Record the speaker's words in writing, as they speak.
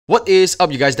What is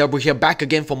up, you guys? Darryl here, back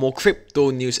again for more crypto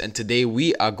news, and today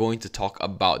we are going to talk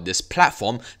about this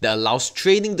platform that allows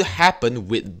trading to happen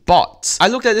with bots. I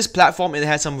looked at this platform and it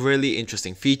has some really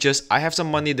interesting features. I have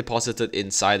some money deposited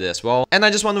inside it as well, and I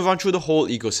just want to run through the whole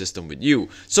ecosystem with you.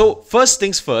 So first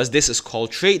things first, this is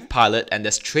called Tradepilot, and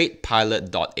that's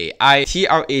tradepilot.ai,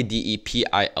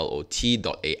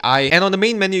 Tradepilot.ai. And on the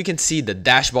main menu, you can see the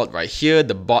dashboard right here,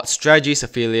 the bot strategies,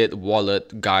 affiliate,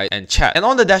 wallet, guide, and chat. And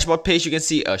on the dashboard page, you can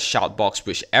see a shout box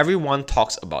which everyone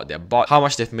talks about their bot, how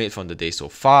much they've made from the day so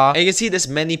far, and you can see there's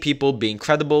many people being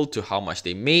credible to how much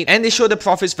they made, and they show the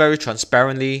profits very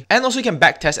transparently. And also you can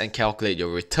backtest and calculate your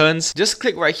returns. Just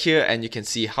click right here and you can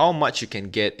see how much you can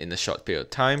get in a short period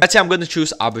of time. Let's say I'm going to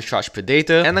choose arbitrage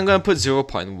predator, and I'm going to put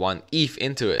 0.1 ETH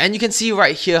into it, and you can see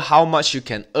right here how much you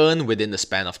can earn within the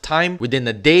span of time, within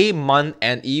the day, month,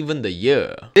 and even the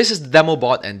year. This is the demo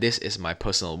bot, and this is my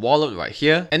personal wallet right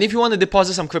here. And if you want to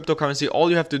deposit some cryptocurrency, all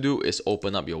you have to do is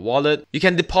open up your wallet. You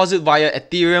can deposit via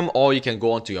Ethereum, or you can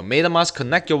go onto your MetaMask,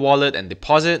 connect your wallet and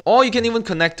deposit, or you can even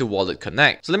connect to Wallet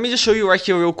Connect. So let me just show you right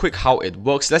here real quick how it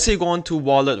works. Let's say you go onto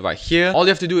wallet right here. All you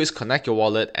have to do is connect your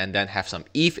wallet and then have some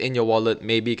ETH in your wallet.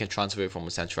 Maybe you can transfer it from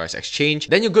a centralized exchange.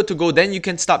 Then you're good to go. Then you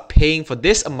can start paying for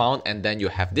this amount, and then you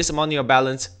have this amount in your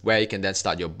balance where you can then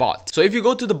start your bot. So if you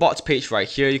go to the bots page right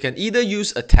here, you can either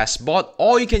use a test bot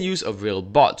or you can use a real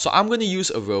bot. So I'm going to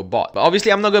use a real bot, but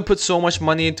obviously I'm not going to put so much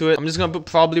money into it. I'm just going to put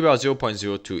probably about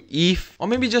 0.02 ETH, or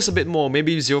maybe just a bit more,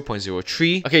 maybe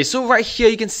 0.03. Okay, so right here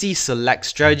you can see select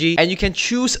strategy, and you can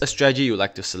choose a strategy you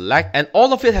like to select, and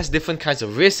all of it has different kinds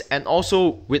of risks, and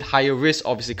also with higher risk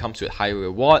obviously comes with higher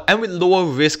reward, and with lower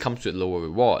risk comes with lower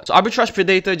reward. So arbitrage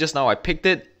predator, just now I picked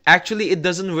it. Actually, it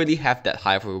doesn't really have that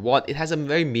high of a reward. It has a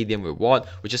very medium reward,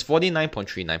 which is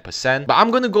 49.39%. But I'm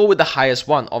going to go with the highest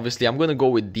one. Obviously, I'm going to go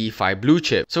with DeFi Blue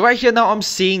Chip. So right here now, I'm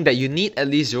seeing that you need at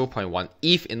least 0.1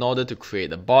 ETH in order to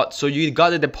create a bot. So you got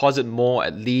to deposit more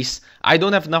at least. I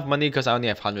don't have enough money because I only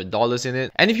have $100 in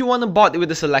it. And if you want a bot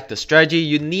with a selected strategy,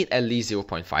 you need at least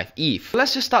 0.5 ETH.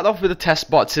 Let's just start off with a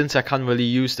test bot since I can't really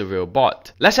use the real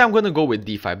bot. Let's say I'm going to go with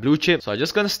DeFi Blue Chip. So I'm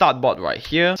just going to start bot right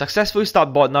here. Successfully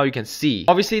start bot. Now you can see.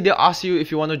 Obviously, they'll ask you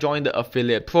if you want to join the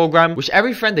affiliate program, which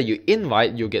every friend that you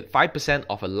invite, you'll get 5%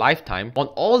 of a lifetime on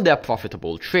all their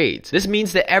profitable trades. This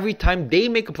means that every time they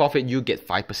make a profit, you get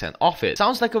 5% off it.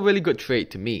 Sounds like a really good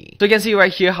trade to me. So you can see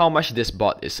right here how much this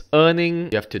bot is earning.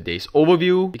 You have today's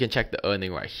overview. You can check the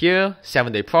earning right here.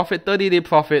 7-day profit, 30-day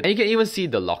profit, and you can even see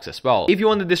the logs as well. If you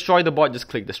want to destroy the bot, just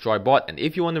click destroy bot, and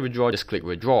if you want to withdraw, just click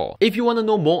withdraw. If you want to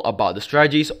know more about the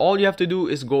strategies, all you have to do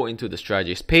is go into the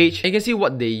strategies page, and you can see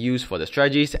what they use for the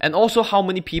strategies, and also how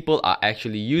many people are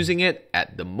actually using it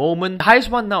at the moment. The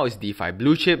highest one now is DeFi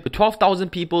Blue Chip, with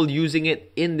 12,000 people using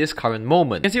it in this current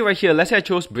moment. You can see right here, let's say I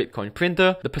chose Bitcoin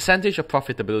Printer, the percentage of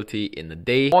profitability in a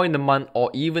day, or in a month, or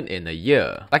even in a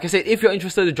year. Like I said, if you're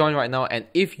interested to join right now, and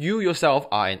if you yourself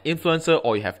are an influencer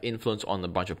or you have influence on a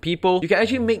bunch of people, you can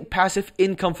actually make passive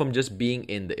income from just being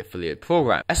in the affiliate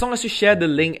program. As long as you share the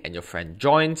link and your friend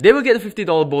joins, they will get a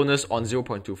 $50 bonus on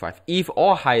 0.25 ETH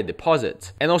or higher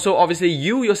deposits. And also, obviously,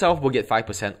 you yourself will get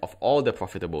 5% of all the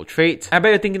profitable trades. I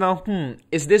bet you're thinking now,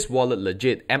 is this wallet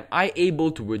legit? Am I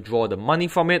able to withdraw the money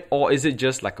from it? Or is it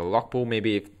just like a rock pool?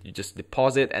 Maybe if you just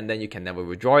deposit and then you can never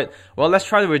withdraw it. Well, let's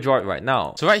try to withdraw it right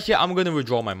now. So right here, I'm going to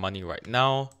withdraw my money right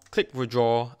now. Click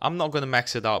withdraw. I'm not going to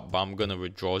max it out, but I'm going to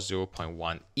withdraw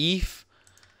 0.1 ETH.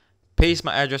 Paste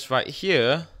my address right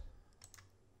here.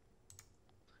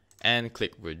 And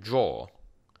click withdraw.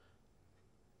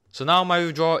 So now my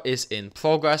withdrawal is in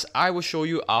progress. I will show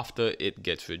you after it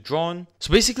gets withdrawn.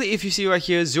 So basically, if you see right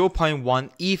here, 0.1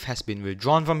 ETH has been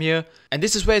withdrawn from here. And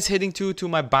this is where it's heading to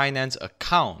my Binance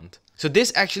account. So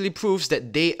this actually proves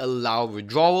that they allow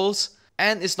withdrawals.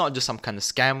 And it's not just some kind of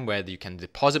scam where you can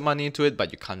deposit money into it,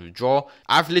 but you can't withdraw.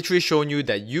 I've literally shown you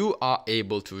that you are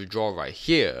able to withdraw right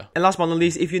here. And last but not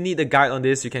least, if you need a guide on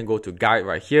this, you can go to guide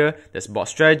right here. There's bot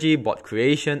strategy, bot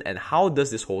creation, and how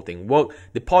does this whole thing work.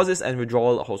 Deposits and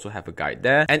withdrawal also have a guide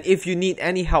there. And if you need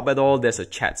any help at all, there's a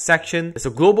chat section. There's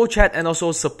a global chat and also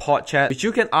a support chat, which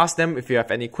you can ask them if you have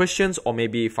any questions, or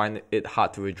maybe you find it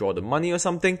hard to withdraw the money or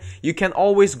something. You can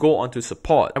always go onto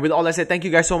support. And with all that said, thank you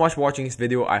guys so much for watching this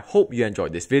video. I hope you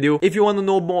enjoyed this video. If you want to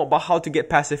know more about how to get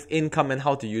passive income and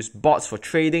how to use bots for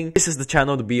trading, this is the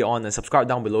channel to be on, and subscribe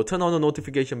down below. Turn on the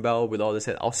notification bell. With all that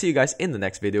said, I'll see you guys in the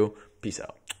next video. Peace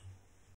out.